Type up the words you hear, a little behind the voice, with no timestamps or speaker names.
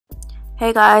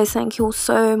Hey guys, thank you all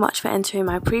so much for entering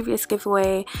my previous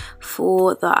giveaway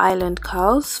for the island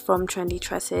curls from Trendy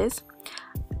Tresses.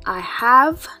 I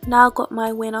have now got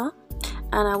my winner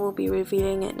and I will be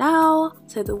revealing it now.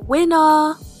 So the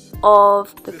winner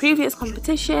of the previous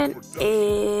competition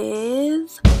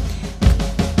is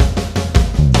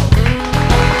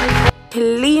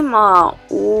Khalima,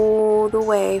 all the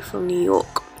way from New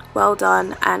York. Well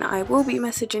done, and I will be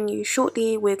messaging you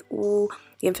shortly with all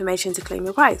the information to claim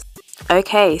your prize.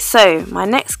 Okay, so my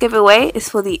next giveaway is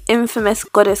for the infamous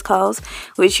goddess curls,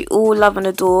 which you all love and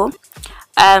adore.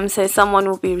 So someone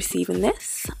will be receiving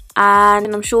this, and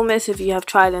I'm sure most of you have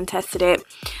tried and tested it,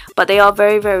 but they are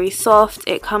very soft.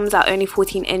 It comes out only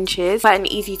 14 inches, quite an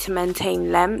easy to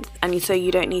maintain length, and so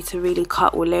you don't need to really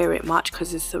cut or layer it much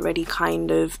because it's already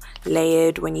kind of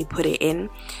layered when you put it in.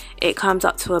 It comes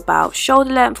up to about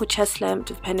shoulder length or chest length,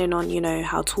 depending on, you know,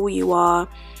 how tall you are.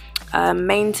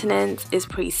 Maintenance is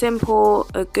pretty simple.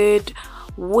 A good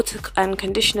water and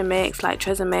conditioner mix like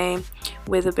Tresemme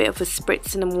with a bit of a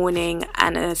spritz in the morning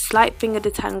and a slight finger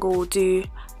detangle will do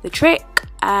the trick.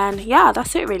 And yeah,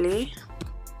 that's it really.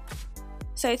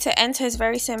 So to enter is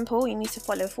very simple. You need to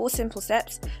follow 4 simple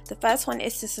steps. The first one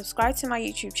is to subscribe to my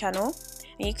YouTube channel,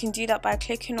 and you can do that by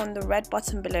clicking on the red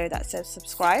button below that says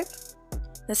subscribe.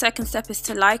 The second step is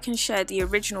to like and share the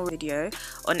original video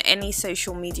on any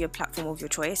social media platform of your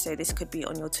choice. So this could be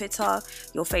on your Twitter,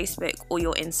 your Facebook or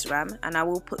your Instagram, and I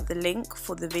will put the link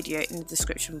for the video in the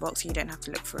description box so you don't have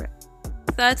to look for it.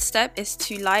 Third step is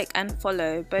to like and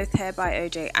follow both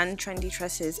HairbyOJ and Trendy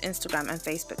Tresses Instagram and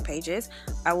Facebook pages.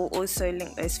 I will also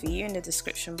link those for you in the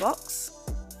description box.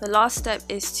 The last step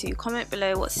is to comment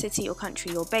below what city or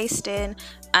country you're based in,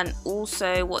 and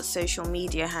also what social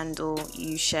media handle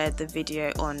you shared the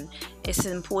video on. It's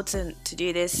important to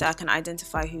do this so I can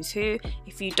identify who's who.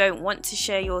 If you don't want to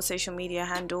share your social media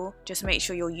handle, just make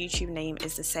sure your YouTube name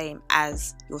is the same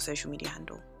as your social media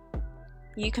handle.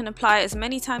 You can apply as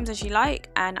many times as you like,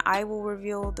 and I will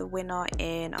reveal the winner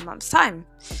in a month's time.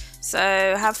 So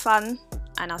have fun,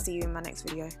 and I'll see you in my next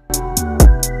video.